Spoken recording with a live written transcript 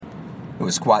It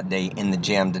was squat day in the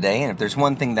gym today, and if there's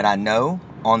one thing that I know,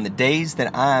 on the days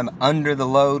that I'm under the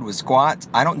load with squats,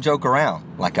 I don't joke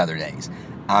around like other days.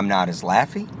 I'm not as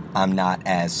laughy, I'm not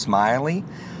as smiley,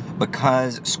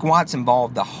 because squats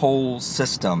involve the whole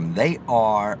system. They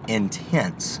are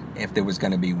intense, if there was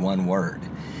going to be one word.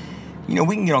 You know,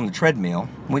 we can get on the treadmill,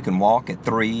 we can walk at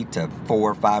 3 to 4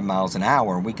 or 5 miles an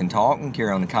hour, we can talk and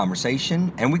carry on the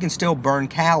conversation, and we can still burn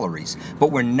calories,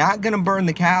 but we're not going to burn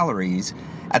the calories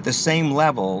at the same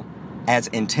level as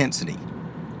intensity,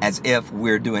 as if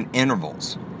we're doing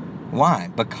intervals. Why?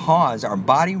 Because our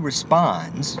body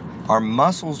responds, our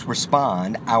muscles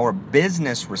respond, our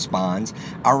business responds,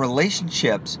 our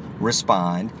relationships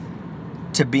respond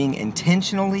to being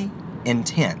intentionally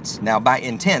intense. Now, by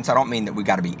intense, I don't mean that we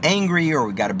got to be angry or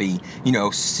we got to be,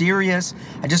 serious.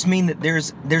 I just mean that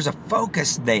there's a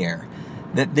focus there,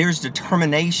 that there's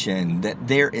determination, that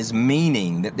there is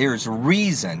meaning, that there's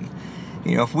reason.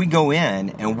 If we go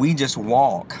in and we just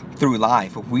walk through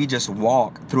life, if we just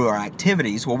walk through our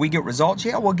activities, will we get results?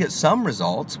 Yeah, we'll get some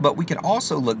results, but we can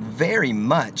also look very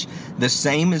much the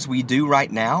same as we do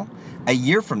right now, a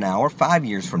year from now or 5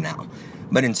 years from now.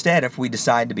 But instead, if we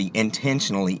decide to be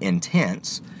intentionally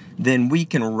intense, then we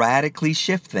can radically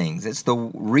shift things. It's the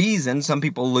reason some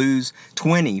people lose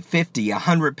 20, 50,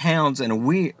 100 pounds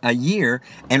in a year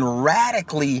and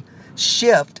radically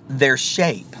shift their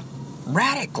shape.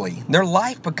 Radically. Their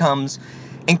life becomes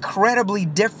incredibly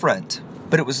different,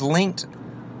 but it was linked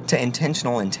to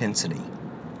intentional intensity.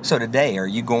 So today, are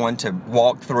you going to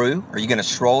walk through? Are you going to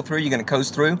stroll through? Are you going to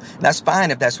coast through? That's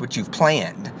fine if that's what you've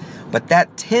planned. But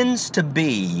that tends to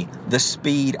be the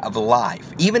speed of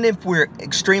life. Even if we're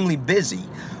extremely busy,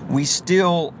 we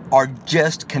still are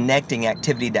just connecting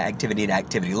activity to activity to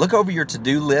activity. Look over your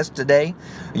to-do list today,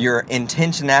 your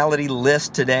intentionality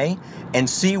list today, and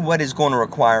see what is going to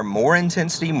require more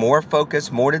intensity, more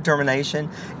focus, more determination,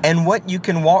 and what you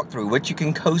can walk through, what you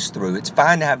can coast through. It's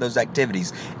fine to have those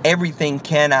activities. Everything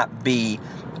cannot be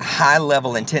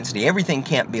high-level intensity. Everything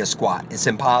can't be a squat. It's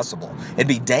impossible. It'd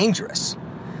be dangerous.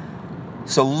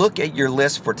 So look at your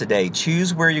list for today.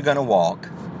 Choose where you're going to walk.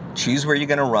 Choose where you're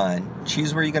going to run.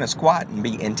 Choose where you're going to squat and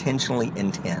be intentionally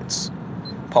intense.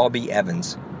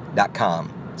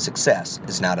 PaulBEvans.com. Success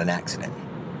is not an accident.